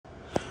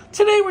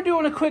Today we're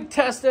doing a quick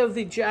test of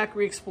the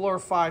Jackery Explorer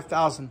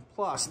 5000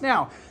 Plus.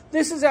 Now,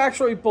 this is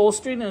actually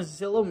bolstering a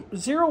 0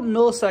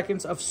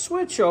 milliseconds of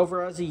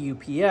switchover as a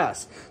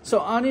UPS, so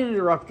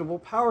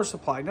uninterruptible power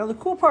supply. Now the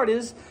cool part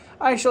is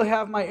I actually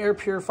have my air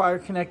purifier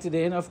connected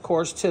in, of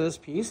course, to this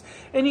piece,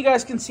 and you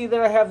guys can see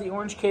that I have the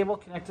orange cable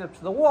connected up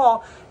to the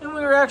wall, and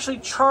we are actually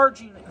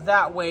charging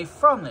that way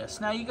from this.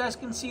 Now you guys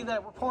can see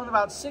that we're pulling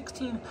about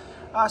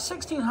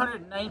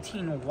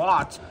 1619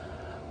 watts.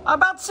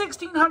 About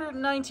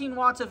 1619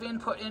 watts of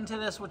input into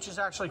this, which is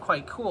actually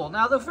quite cool.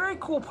 Now, the very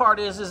cool part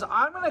is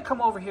I'm going to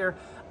come over here,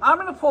 I'm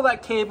going to pull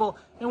that cable,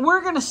 and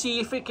we're going to see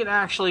if it can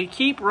actually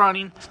keep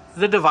running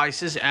the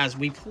devices as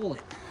we pull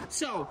it.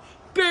 So,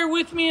 bear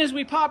with me as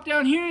we pop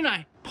down here and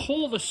I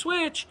pull the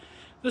switch.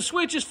 The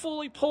switch is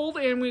fully pulled,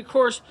 and we, of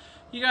course,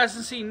 you guys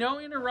can see no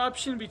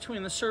interruption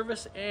between the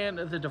service and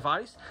the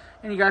device.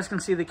 And you guys can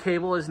see the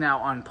cable is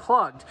now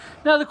unplugged.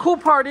 Now, the cool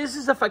part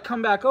is if I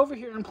come back over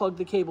here and plug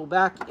the cable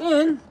back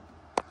in,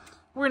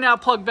 we're now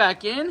plugged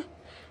back in.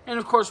 And,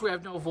 of course, we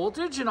have no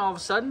voltage. And all of a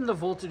sudden, the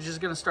voltage is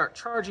going to start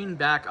charging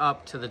back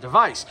up to the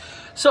device.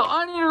 So,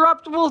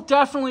 uninterruptible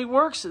definitely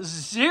works.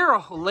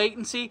 Zero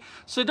latency.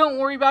 So, don't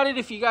worry about it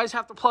if you guys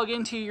have to plug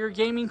into your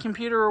gaming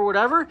computer or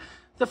whatever.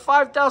 The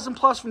 5000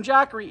 Plus from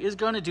Jackery is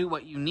going to do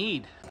what you need.